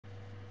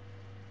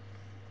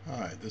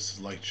Hi, this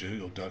is Like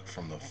Joe Duck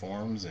from the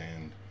forums,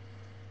 and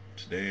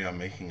today I'm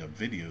making a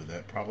video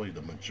that probably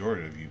the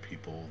majority of you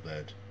people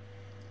that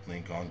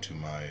link onto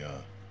my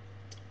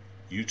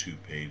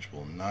YouTube page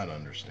will not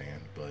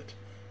understand, but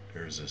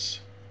there's this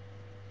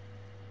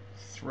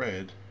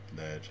thread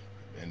that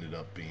ended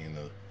up being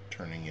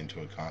turning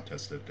into a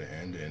contest at the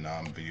end, and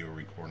I'm video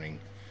recording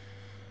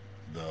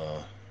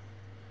the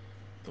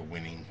the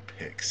winning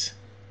picks.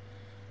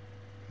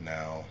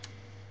 Now,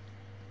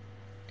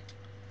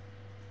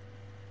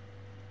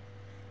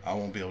 I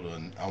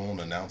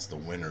won't announce the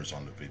winners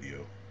on the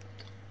video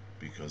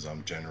because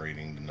I'm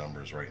generating the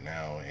numbers right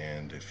now,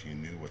 and if you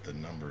knew what the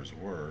numbers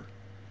were,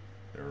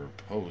 there were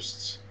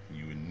posts,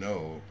 you would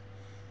know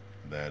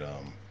that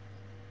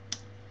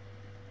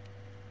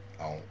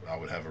I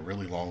would have a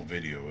really long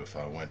video if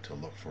I went to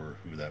look for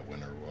who that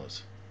winner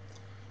was.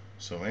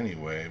 So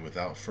anyway,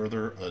 without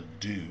further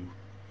ado,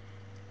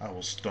 I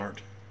will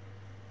start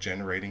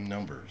generating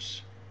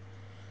numbers.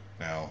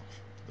 Now,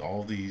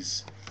 all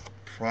these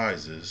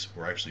prizes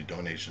were actually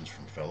donations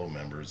from fellow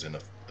members and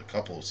a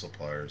couple of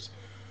suppliers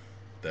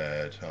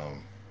that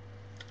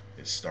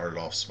it started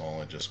off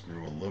small and just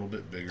grew a little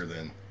bit bigger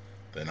than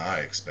I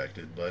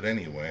expected. But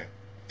anyway,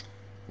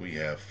 we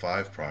have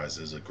 5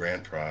 prizes: a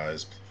grand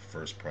prize,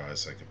 first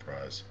prize, second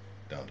prize,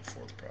 down to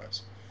fourth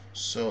prize.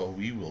 So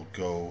we will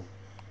go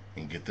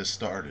and get this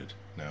started.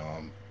 Now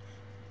I'm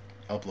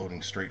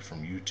uploading straight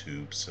from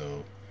YouTube,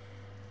 so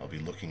I'll be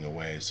looking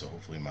away, so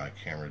hopefully my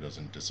camera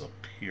doesn't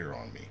disappear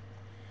on me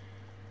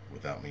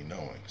without me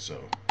knowing.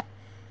 So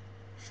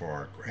for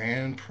our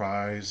grand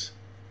prize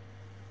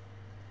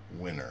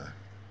winner,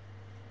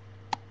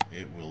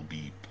 it will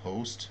be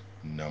post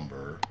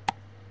number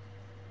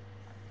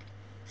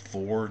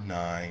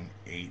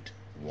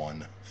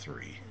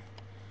 49813.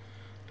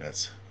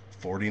 That's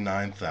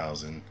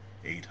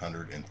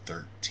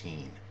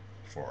 49,813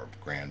 for our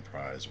grand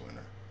prize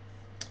winner.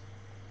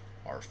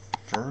 Our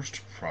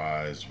first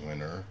prize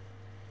winner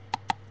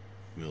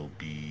will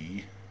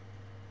be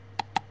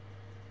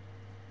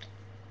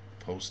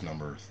post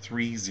number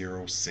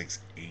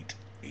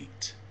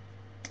 30688.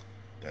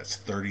 That's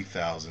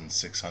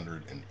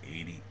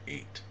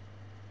 30,688.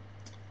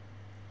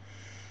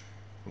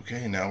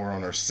 Okay, now we're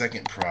on our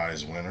second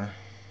prize winner.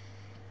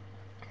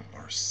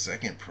 Our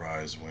second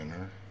prize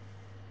winner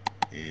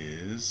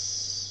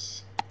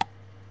is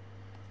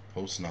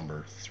post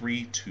number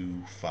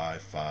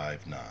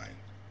 32559.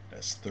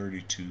 That's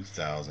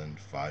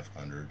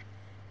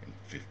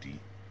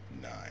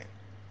 32,559.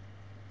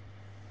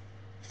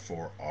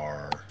 For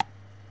our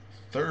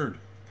third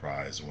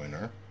prize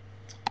winner,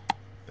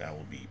 that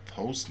will be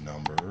post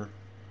number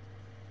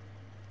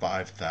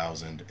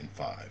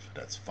 5005.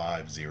 That's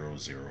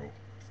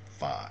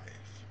 5005.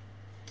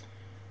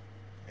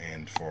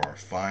 And for our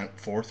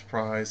fourth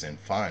prize and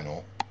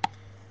final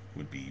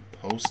would be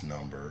post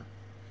number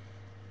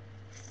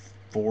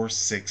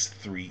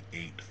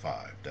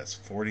 46385. That's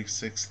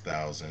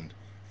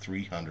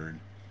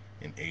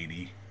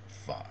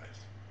 46,385.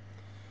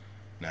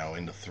 Now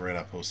in the thread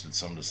I posted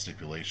some of the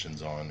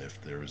stipulations on if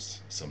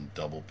there's some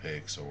double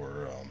picks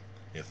or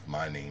if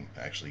my name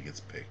actually gets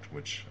picked,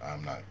 which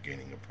I'm not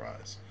gaining a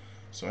prize.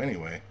 So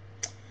anyway,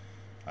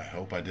 I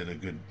hope I did a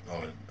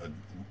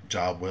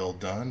job well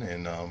done,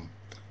 and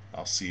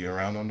I'll see you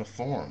around on the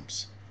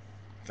forums.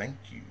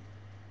 Thank you.